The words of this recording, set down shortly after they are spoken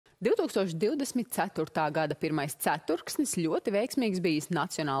2024. gada pirmais ceturksnis ļoti veiksmīgs bijis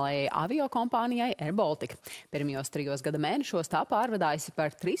nacionālajai aviokompānijai airBaltic. Pirmajos 3 gada mēnešos tā pārvadājusi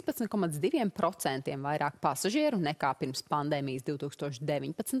par 13,2% vairāk pasažieru nekā pirms pandēmijas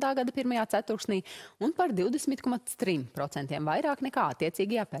 2019. gada pirmajā ceturksnī un par 20,3% vairāk nekā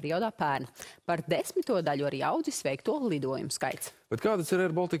attiecīgajā periodā pērn. Par 10. daļu arī audzis veikto lidojumu skaits. Bet kādas ir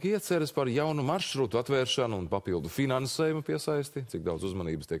airBaltic ieceres par jaunu maršrutu atvēršanu un papildu finansējumu piesaisti? Cik daudz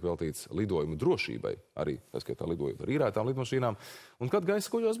uzmanības tiek veltīts lidojumu drošībai, arī, paskatā, lidojot ar īrētām lidmašīnām? Un kad gaisa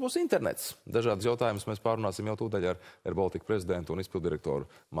kuģos būs internets? Dažādas jautājumas mēs pārunāsim jau tūdaļ ar airBaltic prezidentu un izpilddirektoru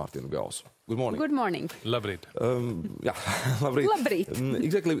Martinu Gaussu. Good morning. Good morning. Labrīt. Labrīt. Labrīt.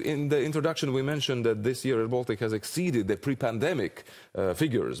 Exactly. In the introduction, we mentioned that this year airBaltic has exceeded the pre-pandemic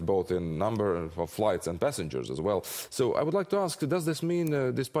figures, both in number of flights and passengers as well. So I would like to ask, does this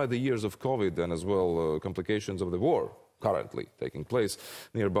mean, despite the years of COVID and as well complications of the war currently taking place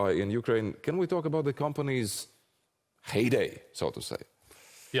nearby in Ukraine, can we talk about the company's heyday, so to say?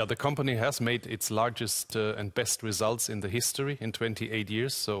 Yeah, the company has made its largest and best results in the history in 28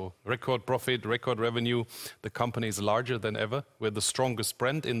 years. So record profit, record revenue. The company is larger than ever. We're the strongest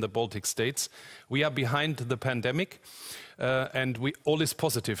brand in the Baltic states. We are behind the pandemic and all is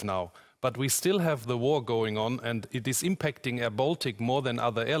positive now. But we still have the war going on, and it is impacting airBaltic more than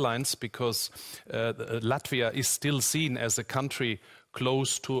other airlines because Latvia is still seen as a country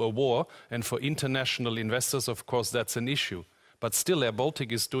close to a war. And for international investors, of course, that's an issue. But still,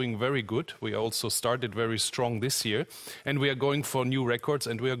 airBaltic is doing very good. We also started very strong this year, and we are going for new records,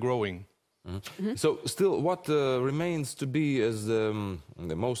 and we are growing. Mm-hmm. So still, what remains to be as the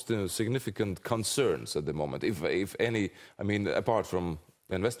most significant concerns at the moment, if any, I mean, apart from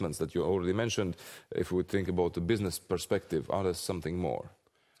investments that you already mentioned, if we think about the business perspective, are there something more?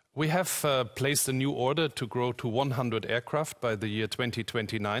 We have placed a new order to grow to 100 aircraft by the year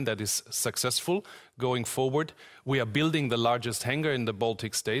 2029. That is successful going forward. We are building the largest hangar in the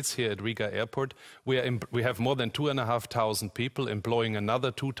Baltic states here at Riga Airport. We have more than 2,500 people, employing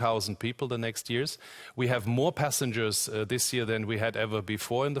another 2,000 people the next years. We have more passengers this year than we had ever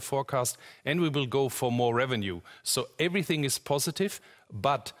before in the forecast, and we will go for more revenue. So everything is positive,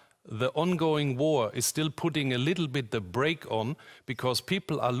 but the ongoing war is still putting a little bit the brake on because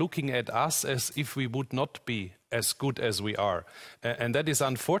people are looking at us as if we would not be as good as we are. And that is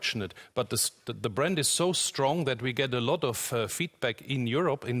unfortunate. But the brand is so strong that we get a lot of feedback in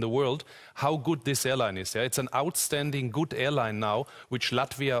Europe, in the world, how good this airline is. Yeah? It's an outstanding, good airline now, which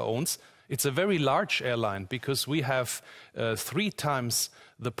Latvia owns. It's a very large airline because we have 3 times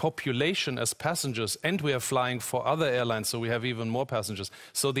the population as passengers, and we are flying for other airlines, so we have even more passengers.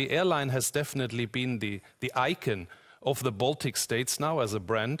 So the airline has definitely been the icon of the Baltic states now as a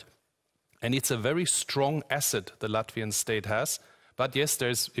brand, and it's a very strong asset the Latvian state has. But yes,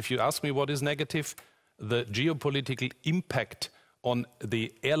 if you ask me what is negative, the geopolitical impact on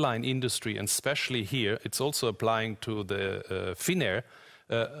the airline industry, and especially here, it's also applying to the Finnair,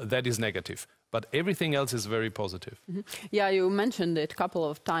 that is negative. But everything else is very positive. Mm-hmm. Yeah, you mentioned it a couple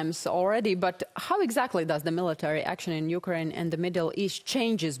of times already, but how exactly does the military action in Ukraine and the Middle East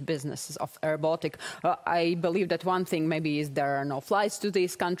changes businesses of airBaltic? I believe that one thing maybe is there are no flights to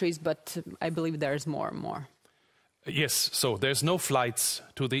these countries, but I believe there's more and more. Yes, so there's no flights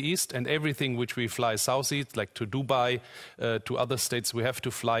to the east, and everything which we fly southeast, like to Dubai, to other states, we have to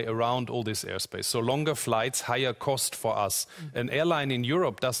fly around all this airspace. So longer flights, higher cost for us. Mm-hmm. An airline in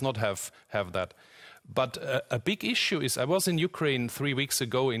Europe does not have that. But a big issue is, I was in Ukraine 3 weeks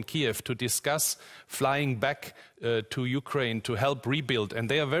ago in Kiev to discuss flying back to Ukraine to help rebuild. And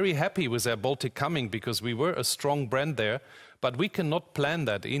they are very happy with airBaltic coming because we were a strong brand there. But we cannot plan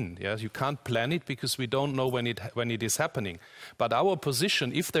that in. Yeah? You can't plan it because we don't know when it is happening. But our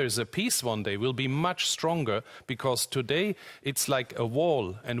position, if there is a peace one day, will be much stronger because today it's like a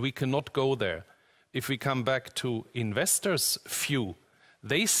wall and we cannot go there. If we come back to investors' view,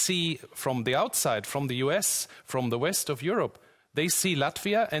 they see from the outside, from the US, from the west of Europe, they see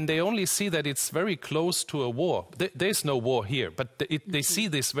Latvia and they only see that it's very close to a war. There's no war here, but they see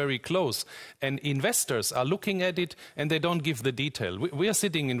this very close. And investors are looking at it and they don't give the detail. We are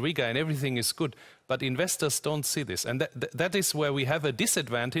sitting in Riga and everything is good, but investors don't see this. And that is where we have a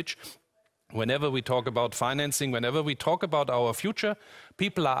disadvantage. Whenever we talk about financing, whenever we talk about our future,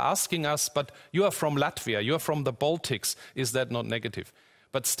 people are asking us, but you are from Latvia, you are from the Baltics, is that not negative?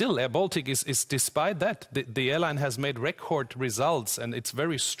 But still, airBaltic is despite that, the airline has made record results and it's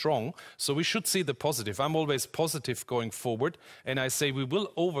very strong. So we should see the positive. I'm always positive going forward. And I say we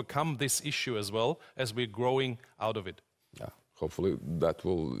will overcome this issue as well as we're growing out of it. Yeah. Hopefully that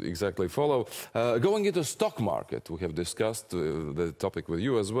will exactly follow. Going into stock market, we have discussed the topic with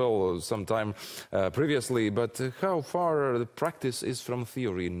you as well sometime previously, but how far the practice is from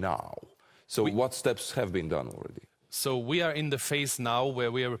theory now? So what steps have been done already? So we are in the phase now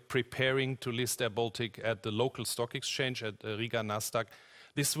where we are preparing to list airBaltic at the local stock exchange at Riga Nasdaq.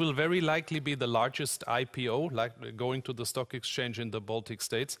 This will very likely be the largest IPO, like going to the stock exchange in the Baltic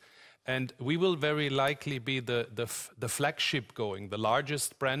states. And we will very likely be the flagship going, the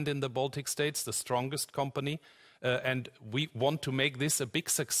largest brand in the Baltic states, the strongest company. And we want to make this a big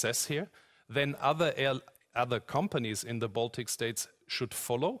success here. Then other companies in the Baltic states should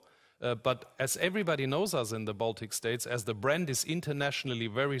follow. But as everybody knows us in the Baltic states, as the brand is internationally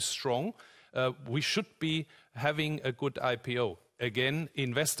very strong, we should be having a good IPO. Again,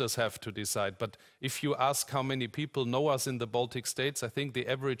 investors have to decide. But if you ask how many people know us in the Baltic states, I think the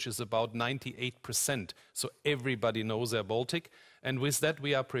average is about 98%. So everybody knows airBaltic. And with that,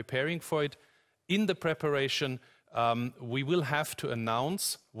 we are preparing for it. In the preparation, we will have to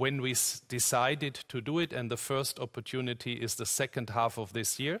announce when we decided to do it. And the first opportunity is the second half of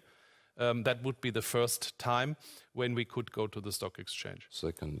this year. That would be the first time when we could go to the stock exchange.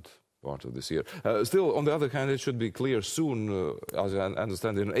 Second part of this year. Still, on the other hand, it should be clear soon, as I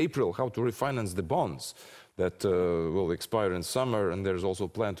understand, in April, how to refinance the bonds that will expire in summer. And there's also a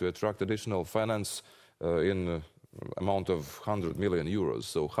plan to attract additional finance in amount of 100 million euros.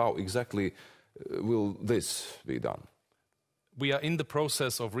 So how exactly will this be done? We are in the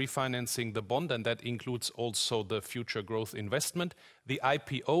process of refinancing the bond, and that includes also the future growth investment. The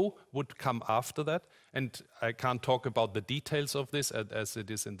IPO would come after that, and I can't talk about the details of this as it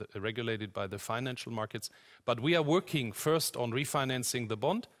is regulated by the financial markets. But we are working first on refinancing the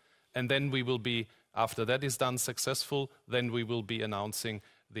bond, and then we will be, after that is done successful, then we will be announcing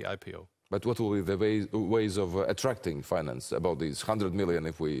the IPO. But what will be the ways of attracting finance about these 100 million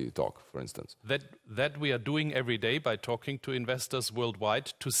if we talk, for instance? That we are doing every day by talking to investors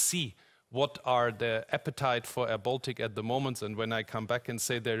worldwide to see what are the appetite for airBaltic at the moment. And when I come back and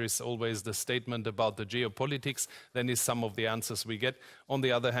say there is always the statement about the geopolitics, then is some of the answers we get. On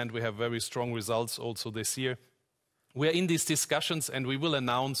the other hand, we have very strong results also this year. We are in these discussions, and we will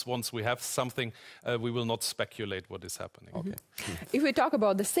announce once we have something. We will not speculate what is happening. Okay. If we talk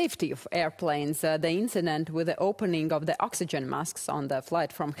about the safety of airplanes, the incident with the opening of the oxygen masks on the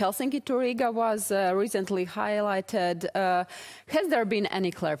flight from Helsinki to Riga was recently highlighted. Has there been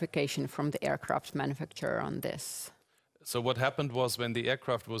any clarification from the aircraft manufacturer on this? So what happened was when the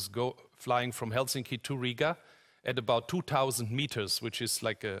aircraft was flying from Helsinki to Riga at about 2,000 meters, which is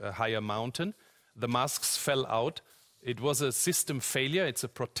like a higher mountain, the masks fell out. It was a system failure. It's a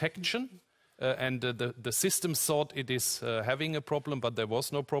protection. And the system thought it is having a problem, but there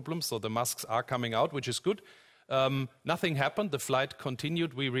was no problem. So the masks are coming out, which is good. Nothing happened. The flight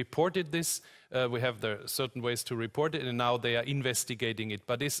continued. We reported this. We have certain ways to report it, and now they are investigating it.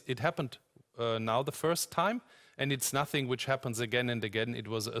 But it happened now the first time, and it's nothing which happens again and again. It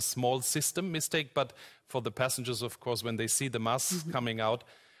was a small system mistake, but for the passengers, of course, when they see the masks coming out.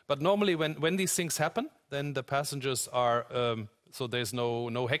 But normally when these things happen, then the passengers are, so there's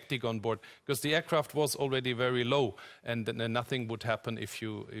no hectic on board, because the aircraft was already very low, and nothing would happen if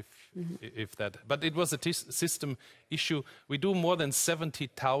that. But it was a system issue. We do more than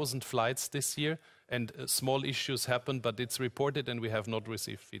 70,000 flights this year, and small issues happen, but it's reported, and we have not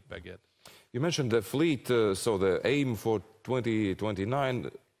received feedback yet. You mentioned the fleet, so the aim for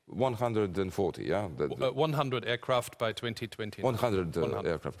 2029, 140, yeah? 100 aircraft by 2029. 100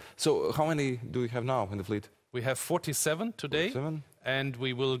 aircraft. So how many do we have now in the fleet? We have 47 today, 47? And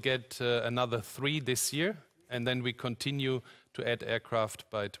we will get another 3 this year, and then we continue to add aircraft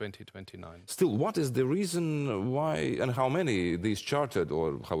by 2029. Still, what is the reason why and how many these chartered,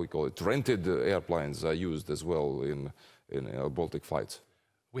 or how we call it, rented airplanes are used as well in Baltic flights?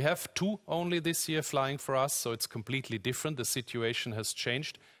 We have 2 only this year flying for us, so it's completely different. The situation has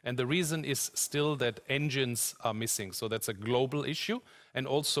changed. And the reason is still that engines are missing. So that's a global issue. And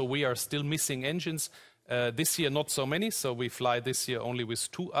also we are still missing engines. This year, not so many. So we fly this year only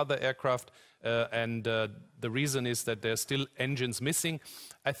with 2 other aircraft. And the reason is that there's still engines missing.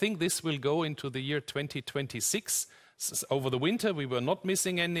 I think this will go into the year 2026. Over the winter, we were not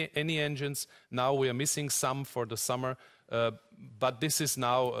missing any engines. Now we are missing some for the summer. But this is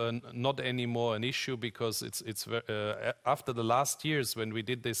now not anymore an issue, because it's after the last years when we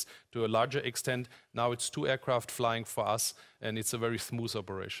did this to a larger extent, now it's 2 aircraft flying for us, and it's a very smooth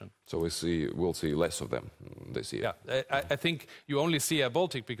operation. So we'll see less of them this year. Yeah, I think you only see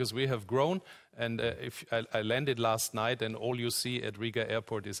airBaltic because we have grown, and if I landed last night, and all you see at Riga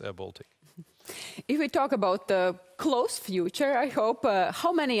Airport is airBaltic. If we talk about the close future, I hope,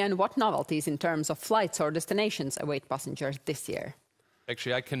 how many and what novelties in terms of flights or destinations await passengers this year?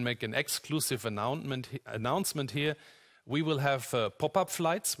 Actually, I can make an exclusive announcement here. We will have pop-up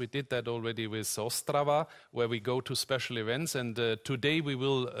flights. We did that already with Ostrava, where we go to special events. And today we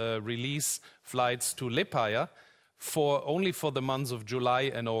will release flights to Liepāja only for the months of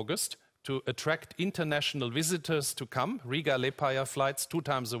July and August to attract international visitors to come. Riga-Liepāja flights 2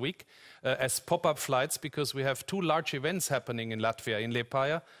 times a week as pop-up flights, because we have 2 large events happening in Latvia, in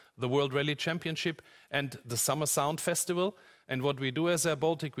Liepāja, the World Rally Championship and the Summer Sound Festival. And what we do as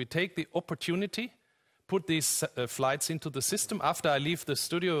airBaltic, we take the opportunity, put these flights into the system. After I leave the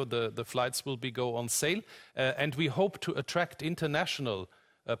studio, the flights will go on sale. And we hope to attract international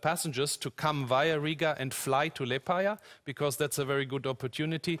passengers to come via Riga and fly to Liepāja, because that's a very good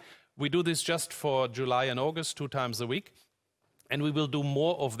opportunity. We do this just for July and August, 2 times a week. And we will do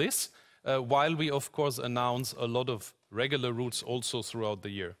more of this, while we, of course, announce a lot of regular routes also throughout the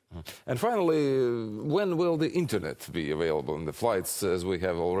year. And finally, when will the internet be available in the flights, as we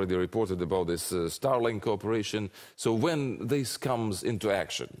have already reported about this Starlink cooperation? So when this comes into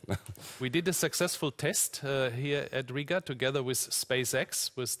action? We did a successful test here at Riga together with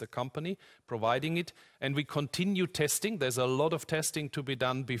SpaceX, with the company providing it, and we continue testing. There's a lot of testing to be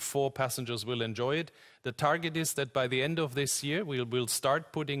done before passengers will enjoy it. The target is that by the end of this year we will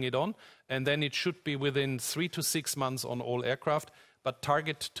start putting it on, and then it should be within 3 to 6 months on all aircraft. But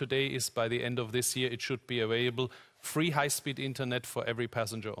target today is by the end of this year it should be available, free high-speed internet for every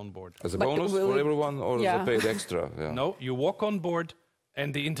passenger on board. As a bonus for everyone, or as a paid extra? Yeah. No, you walk on board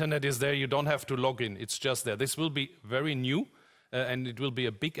and the internet is there. You don't have to log in. It's just there. This will be very new and it will be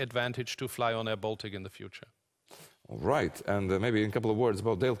a big advantage to fly on airBaltic in the future. All right, and maybe in a couple of words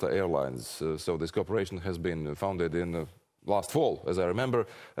about Delta Airlines. So this cooperation has been founded in last fall, as I remember.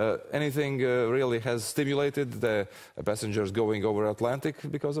 Anything really has stimulated the passengers going over Atlantic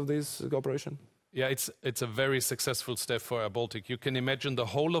because of this cooperation? Yeah, it's a very successful step for airBaltic. You can imagine the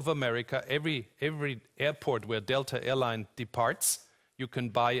whole of America, every airport where Delta Airline departs, you can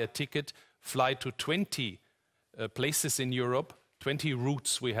buy a ticket, fly to 20 places in Europe, 20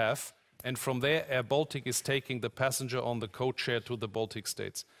 routes we have, and from there airBaltic is taking the passenger on the code-share to the Baltic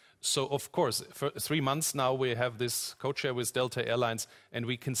states. So, of course, for 3 months now we have this code-share with Delta Airlines, and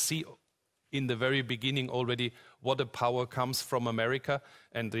we can see in the very beginning already what a power comes from America,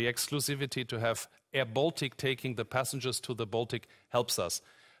 and the exclusivity to have airBaltic taking the passengers to the Baltic helps us.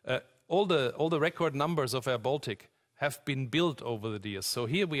 All the record numbers of airBaltic have been built over the years. So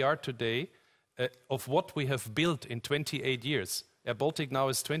here we are today of what we have built in 28 years. airBaltic now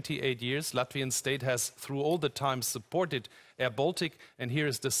is 28 years. Latvian state has, through all the time, supported airBaltic, and here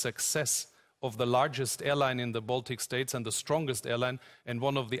is the success of the largest airline in the Baltic states and the strongest airline and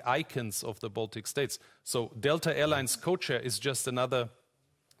one of the icons of the Baltic states. So Delta Airlines codeshare is just another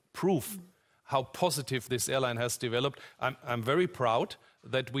proof how positive this airline has developed. I'm very proud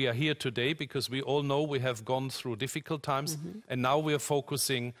that we are here today, because we all know we have gone through difficult times, and now we are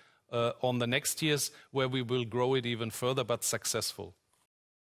focusing on the next years where we will grow it even further, but successful.